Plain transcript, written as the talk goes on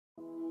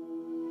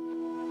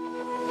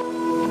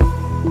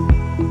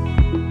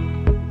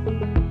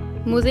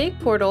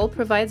Mozaïk-Portal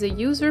provides a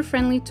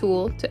user-friendly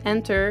tool to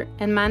enter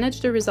and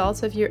manage the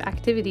results of your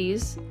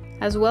activities,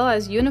 as well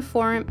as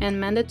uniform and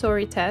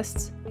mandatory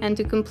tests, and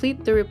to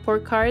complete the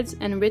report cards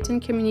and written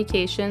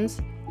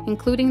communications,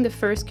 including the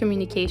first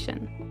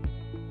communication.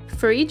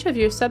 For each of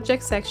your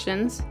subject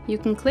sections, you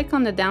can click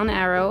on the down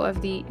arrow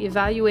of the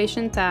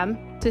Evaluation tab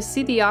to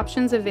see the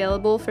options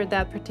available for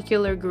that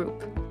particular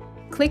group.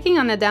 Clicking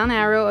on the down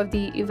arrow of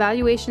the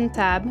Evaluation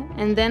tab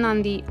and then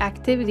on the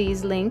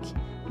Activities link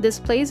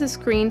displays a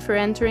screen for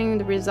entering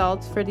the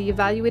results for the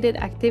evaluated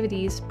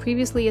activities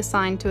previously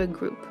assigned to a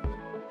group.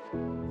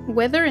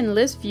 Whether in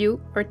list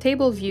view or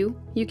table view,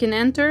 you can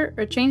enter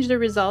or change the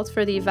results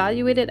for the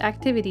evaluated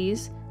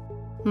activities,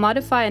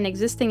 modify an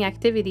existing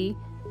activity,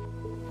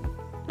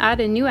 add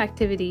a new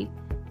activity,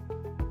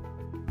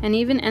 and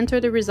even enter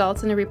the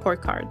results in the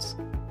report cards.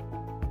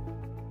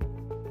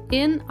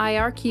 In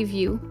Hierarchy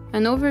View,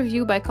 an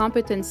overview by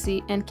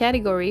competency and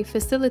category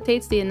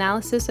facilitates the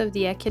analysis of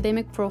the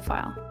academic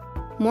profile.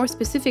 More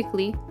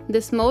specifically,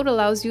 this mode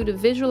allows you to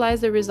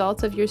visualize the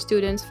results of your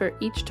students for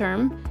each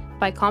term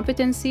by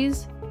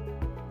competencies,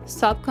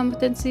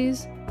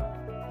 sub-competencies,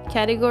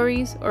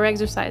 categories, or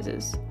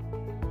exercises.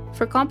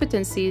 For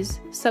competencies,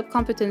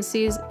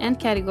 sub-competencies, and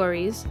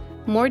categories,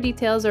 more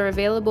details are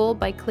available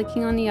by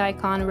clicking on the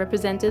icon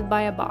represented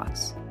by a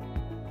box.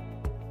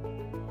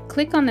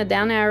 Click on the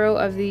down arrow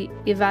of the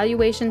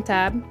Evaluation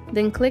tab,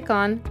 then click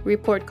on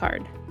Report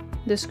Card.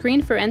 The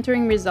screen for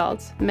entering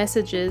results,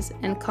 messages,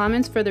 and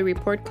comments for the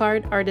report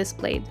card are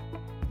displayed.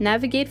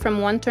 Navigate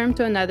from one term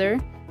to another,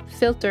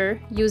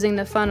 filter using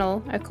the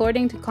funnel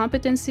according to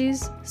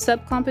competencies,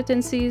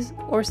 sub-competencies,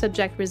 or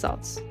subject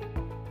results.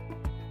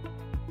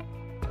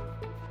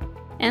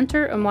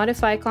 Enter or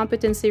modify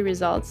competency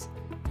results,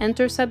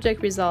 enter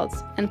subject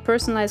results, and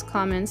personalize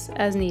comments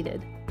as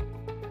needed.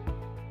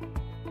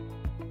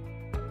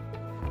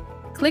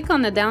 Click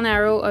on the down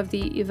arrow of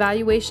the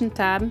Evaluation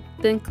tab,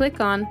 then click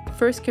on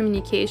First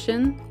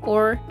Communication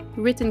or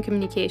Written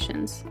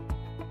Communications.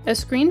 A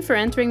screen for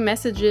entering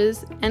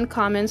messages and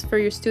comments for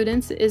your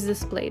students is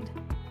displayed.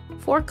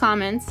 For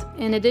comments,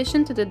 in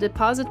addition to the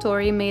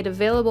depository made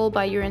available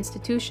by your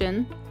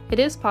institution, it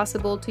is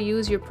possible to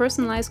use your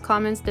personalized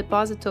comments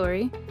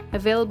depository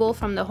available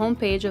from the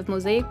homepage of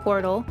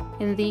Mozaïk-Portal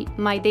in the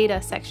My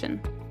Data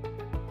section.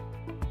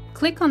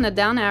 Click on the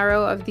down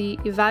arrow of the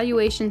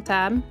Evaluation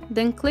tab,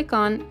 then click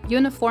on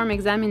Uniform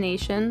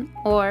Examination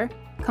or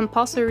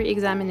Compulsory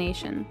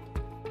Examination.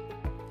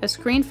 A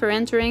screen for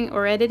entering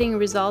or editing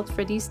results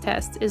for these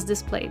tests is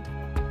displayed.